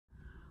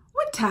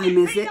What time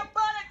is it?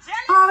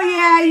 Oh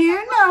yeah, you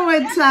know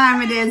what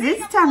time it is.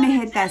 It's time to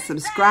hit that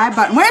subscribe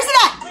button. Where's it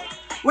at?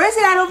 Where's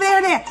it at? Over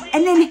there.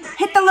 And then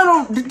hit the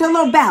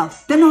little bell,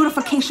 the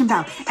notification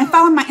bell. And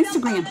follow my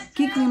Instagram,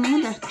 Geekly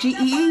Amanda,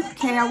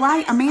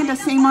 Geekly Amanda,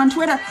 same on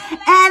Twitter.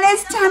 And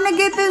it's time to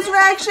get this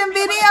reaction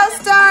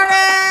video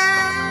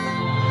started.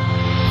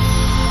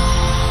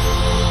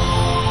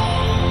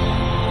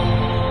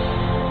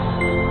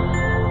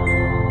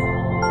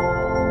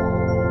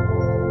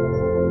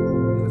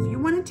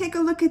 Take a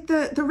look at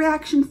the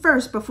reaction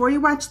first before you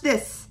watch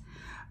this.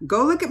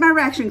 Go look at my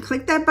reaction,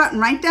 click that button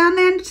right down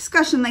there in the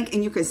discussion link,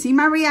 and you can see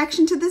my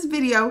reaction to this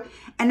video,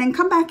 and then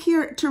come back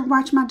here to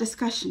watch my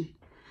discussion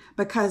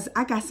because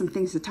I got some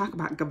things to talk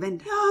about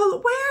Govinda. Y'all,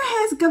 where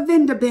has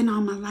Govinda been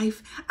all my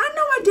life? I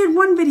know I did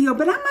one video,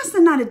 but I must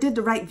have not did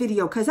the right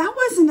video because I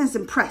wasn't as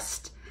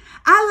impressed.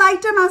 I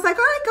liked him. I was like,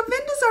 all right,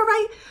 Govinda's all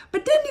right.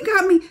 But then you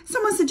got me,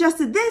 someone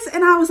suggested this,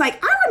 and I was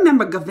like, I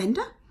remember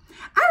Govinda.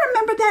 I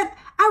remember that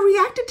I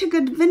reacted to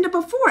Govinda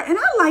before, and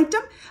I liked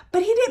him,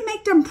 but he didn't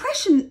make the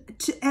impression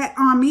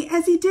on me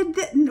as he did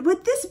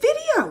with this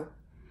video.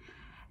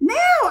 Now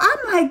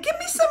I'm like, give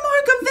me some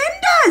more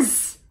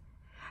Govindas.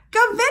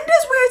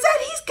 Govinda's where it's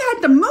at. He's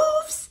got the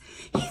moves.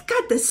 He's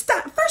got the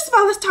style. First of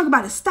all, let's talk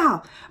about his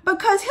style,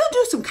 because he'll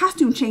do some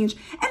costume change,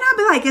 and I'll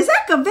be like, is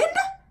that Govinda?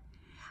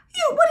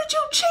 What did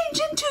you change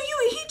into?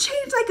 He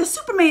changed like a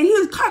Superman. He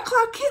was Clark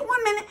Kent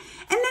 1 minute,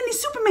 and then he's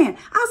Superman.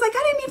 I was like,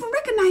 I didn't even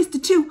recognize the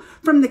two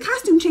from the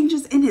costume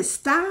changes in his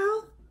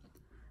style.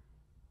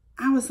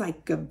 I was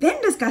like,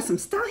 Govinda's got some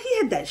style. He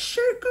had that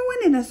shirt going,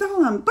 and it's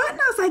all unbuttoned.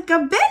 I was like,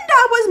 Govinda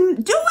was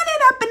doing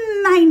it up in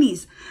the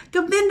 90s.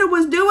 Govinda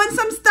was doing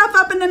some stuff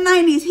up in the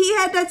 90s. He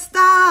had that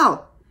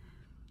style.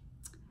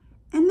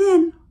 And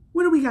then,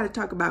 what do we got to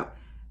talk about?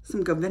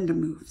 Some Govinda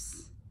moves.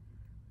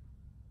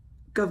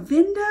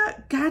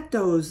 Govinda got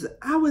those.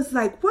 I was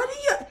like, what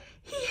are you?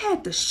 He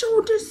had the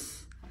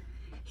shoulders.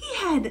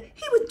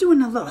 He was doing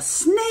the little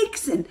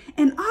snakes and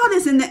all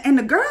this. And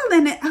the girl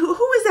in it, who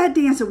was that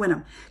dancing with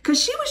him?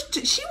 Because she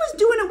was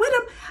doing it with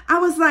him. I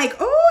was like,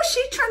 oh,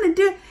 she trying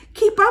to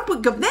keep up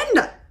with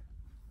Govinda.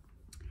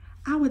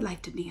 I would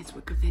like to dance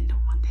with Govinda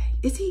one day.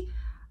 Is he?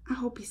 I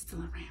hope he's still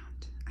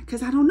around.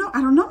 Because I don't know.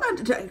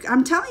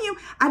 I'm telling you,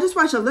 I just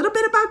watched a little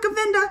bit about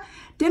Govinda.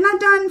 Then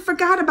I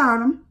forgot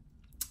about him.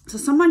 So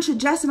someone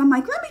suggested, I'm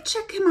like, let me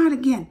check him out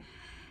again.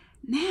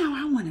 Now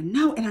I want to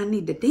know, and I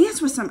need to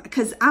dance with some,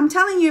 because I'm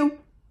telling you,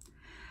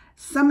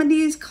 some of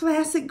these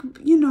classic,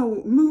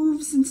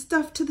 moves and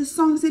stuff to the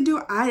songs they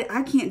do,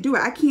 I can't do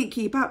it. I can't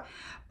keep up.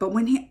 But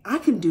when I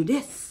can do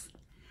this,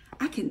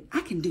 I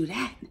can do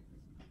that.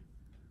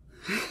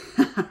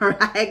 All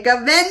right,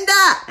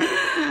 Govinda.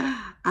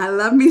 I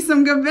love me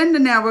some Govinda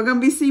now. We're going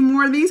to be seeing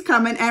more of these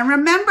coming. And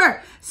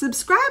remember,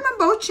 subscribe on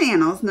both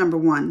channels, number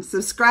one.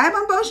 Subscribe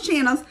on both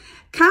channels.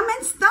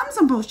 Comments, thumbs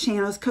on both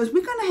channels, because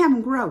we're going to have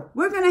them grow.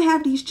 We're going to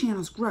have these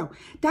channels grow.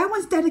 That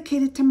one's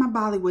dedicated to my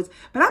Bollywoods,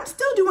 but I'm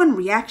still doing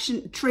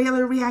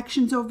trailer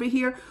reactions over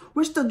here.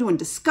 We're still doing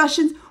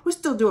discussions. We're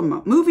still doing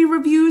movie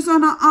reviews on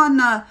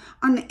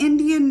the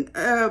Indian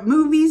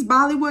movies,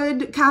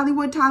 Bollywood,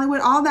 Collywood,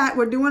 Tollywood, all that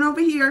we're doing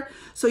over here.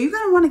 So you're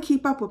going to want to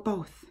keep up with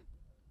both.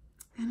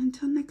 And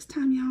until next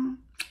time, y'all.